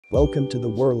Welcome to the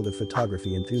world of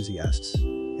photography enthusiasts.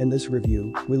 In this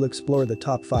review, we'll explore the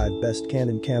top 5 best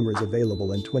Canon cameras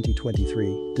available in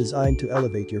 2023, designed to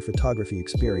elevate your photography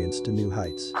experience to new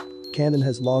heights. Canon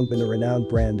has long been a renowned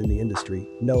brand in the industry,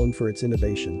 known for its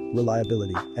innovation,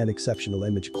 reliability, and exceptional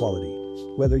image quality.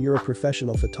 Whether you're a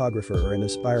professional photographer or an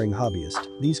aspiring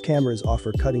hobbyist, these cameras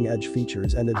offer cutting-edge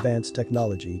features and advanced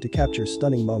technology to capture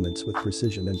stunning moments with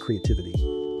precision and creativity.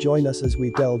 Join us as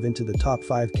we delve into the top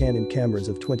 5 Canon cameras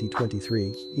of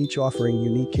 2023, each offering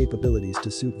unique capabilities to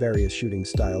suit various shooting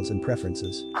styles and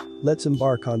preferences. Let's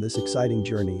embark on this exciting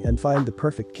journey and find the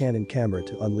perfect Canon camera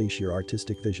to unleash your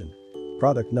artistic vision.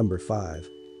 Product number 5.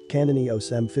 Canon EOS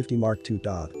M50 Mark II.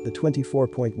 The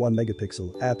 24.1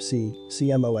 megapixel APS-C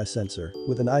CMOS sensor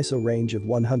with an ISO range of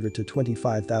 100 to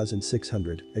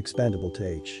 25,600, expandable to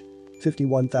H.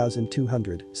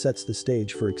 51,200 sets the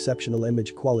stage for exceptional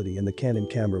image quality in the Canon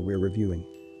camera we're reviewing.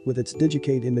 With its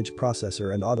Digicade image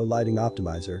processor and auto lighting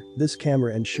optimizer, this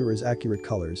camera ensures accurate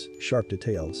colors, sharp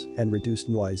details, and reduced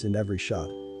noise in every shot.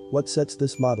 What sets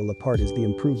this model apart is the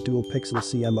improved dual-pixel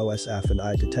CMOS AF and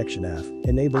eye detection AF,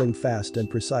 enabling fast and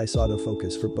precise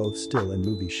autofocus for both still and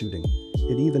movie shooting.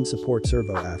 It even supports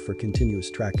servo AF for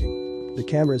continuous tracking. The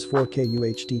camera's 4K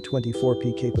UHD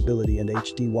 24p capability and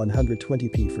HD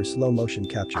 120p for slow motion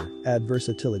capture add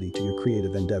versatility to your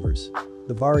creative endeavors.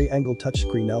 The Vari-Angle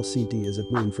touchscreen LCD is a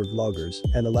boon for vloggers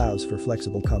and allows for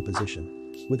flexible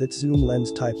composition. With its zoom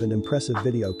lens type and impressive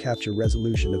video capture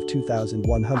resolution of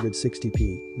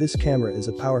 2160p, this camera is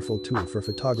a powerful tool for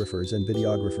photographers and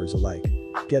videographers alike.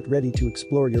 Get ready to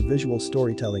explore your visual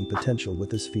storytelling potential with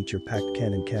this feature-packed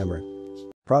Canon camera.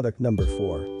 Product number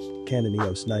 4. Canon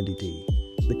EOS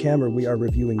 90D. The camera we are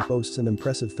reviewing boasts an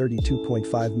impressive 32.5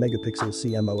 megapixel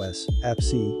CMOS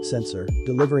APS-C sensor,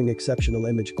 delivering exceptional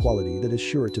image quality that is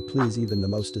sure to please even the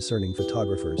most discerning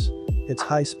photographers. Its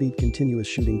high-speed continuous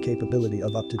shooting capability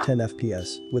of up to 10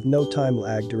 FPS, with no time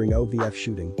lag during OVF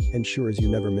shooting, ensures you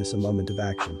never miss a moment of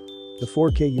action. The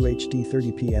 4K UHD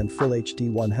 30p and Full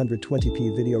HD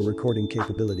 120p video recording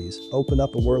capabilities open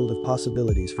up a world of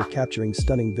possibilities for capturing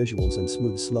stunning visuals and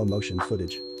smooth slow-motion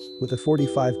footage. With a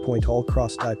 45-point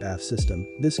all-cross-type AF system,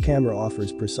 this camera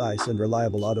offers precise and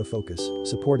reliable autofocus,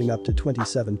 supporting up to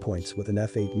 27 points with an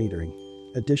f8 metering.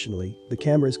 Additionally, the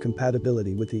camera's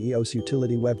compatibility with the EOS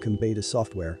Utility Webcam Beta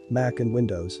software, Mac and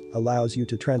Windows, allows you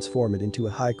to transform it into a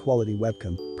high-quality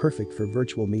webcam, perfect for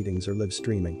virtual meetings or live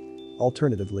streaming.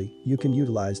 Alternatively, you can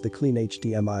utilize the clean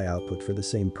HDMI output for the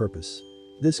same purpose.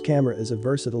 This camera is a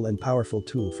versatile and powerful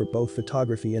tool for both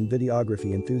photography and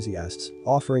videography enthusiasts,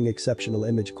 offering exceptional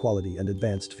image quality and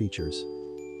advanced features.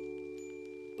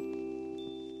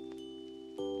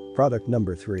 Product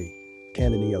number 3.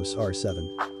 Canon EOS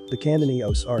R7. The Canon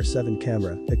EOS R7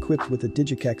 camera, equipped with a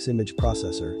Digic image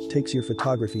processor, takes your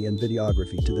photography and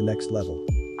videography to the next level.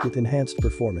 With enhanced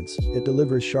performance, it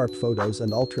delivers sharp photos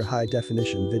and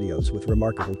ultra-high-definition videos with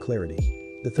remarkable clarity.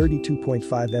 The 32.5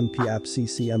 MP APS-C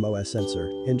CMOS sensor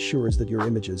ensures that your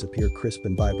images appear crisp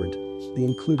and vibrant. The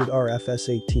included RFS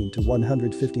 18 to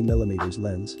 150mm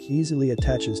lens easily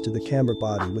attaches to the camera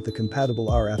body with a compatible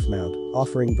RF mount,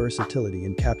 offering versatility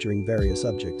in capturing various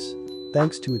objects.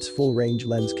 Thanks to its full-range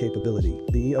lens capability,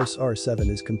 the EOS R7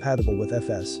 is compatible with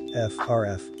FS, F,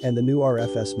 RF, and the new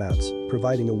RFS mounts,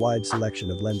 providing a wide selection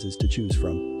of lenses to choose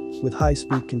from. With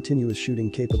high-speed continuous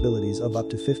shooting capabilities of up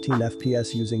to 15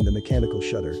 FPS using the mechanical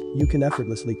shutter, you can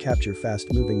effortlessly capture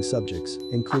fast-moving subjects,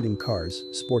 including cars,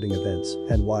 sporting events,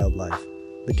 and wildlife.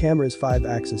 The camera's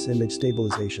 5-axis image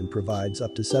stabilization provides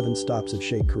up to 7 stops of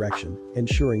shake correction,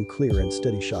 ensuring clear and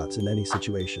steady shots in any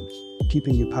situation.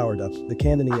 Keeping you powered up, the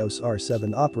Canon EOS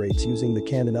R7 operates using the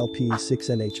Canon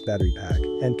LP6NH battery pack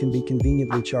and can be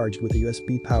conveniently charged with a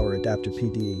USB power adapter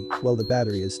PDE while the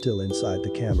battery is still inside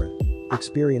the camera.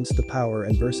 Experience the power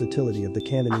and versatility of the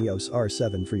Canon EOS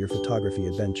R7 for your photography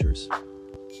adventures.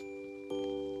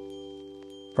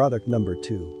 Product number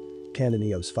 2. Canon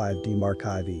EOS 5D Mark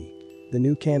IV. The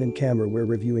new Canon camera we're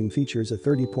reviewing features a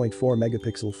 30.4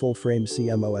 megapixel full-frame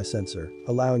CMOS sensor,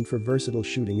 allowing for versatile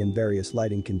shooting in various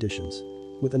lighting conditions.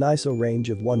 With an ISO range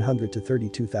of 100 to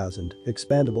 32,000,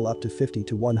 expandable up to 50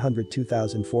 to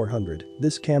 102,400,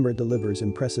 this camera delivers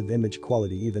impressive image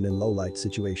quality even in low-light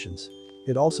situations.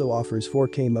 It also offers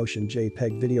 4K motion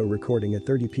JPEG video recording at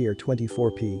 30p or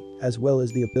 24p, as well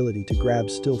as the ability to grab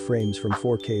still frames from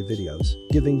 4K videos,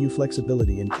 giving you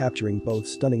flexibility in capturing both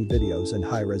stunning videos and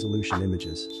high-resolution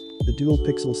images. The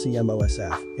dual-pixel CMOS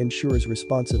f ensures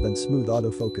responsive and smooth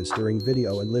autofocus during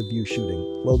video and live view shooting,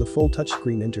 while the full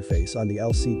touchscreen interface on the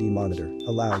LCD monitor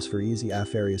allows for easy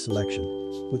AF area selection.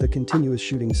 With a continuous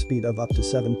shooting speed of up to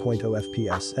 7.0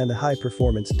 fps and a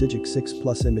high-performance Digic 6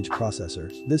 Plus image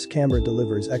processor, this camera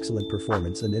delivers excellent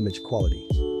performance and image quality.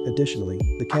 Additionally,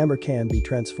 the camera can be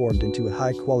transformed into a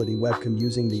high-quality webcam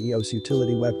using the EOS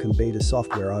Utility Webcam Beta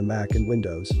software on Mac and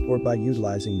Windows, or by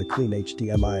utilizing the clean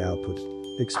HDMI output.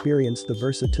 Experience the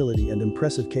versatility and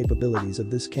impressive capabilities of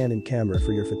this Canon camera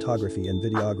for your photography and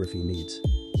videography needs.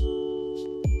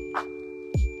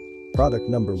 Product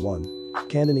number 1.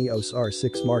 Canon EOS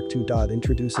R6 Mark II.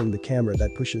 Introducing the camera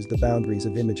that pushes the boundaries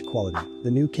of image quality.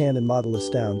 The new Canon model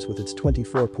astounds with its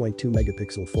 24.2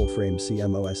 megapixel full-frame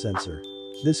CMOS sensor.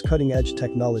 This cutting-edge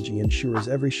technology ensures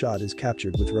every shot is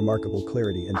captured with remarkable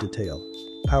clarity and detail.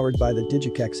 Powered by the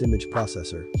Digic X image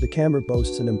processor, the camera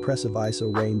boasts an impressive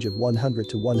ISO range of 100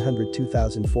 to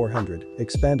 102,400,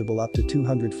 expandable up to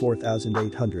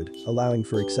 204,800, allowing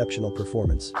for exceptional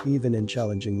performance, even in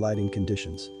challenging lighting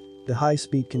conditions. The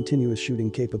high-speed continuous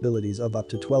shooting capabilities of up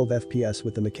to 12 fps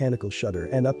with the mechanical shutter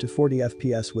and up to 40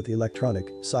 fps with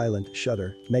electronic, silent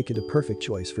shutter make it a perfect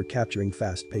choice for capturing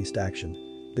fast-paced action.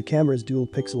 The camera's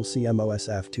dual-pixel CMOS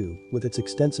f2, with its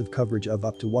extensive coverage of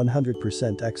up to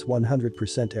 100% x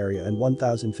 100% area and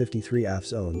 1053 AF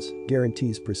zones,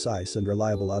 guarantees precise and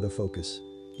reliable autofocus.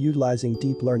 Utilizing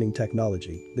deep learning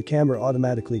technology, the camera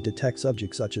automatically detects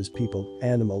objects such as people,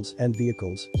 animals, and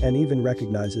vehicles, and even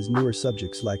recognizes newer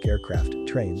subjects like aircraft,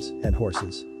 trains, and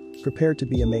horses. Prepare to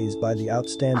be amazed by the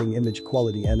outstanding image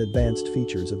quality and advanced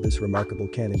features of this remarkable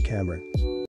Canon camera.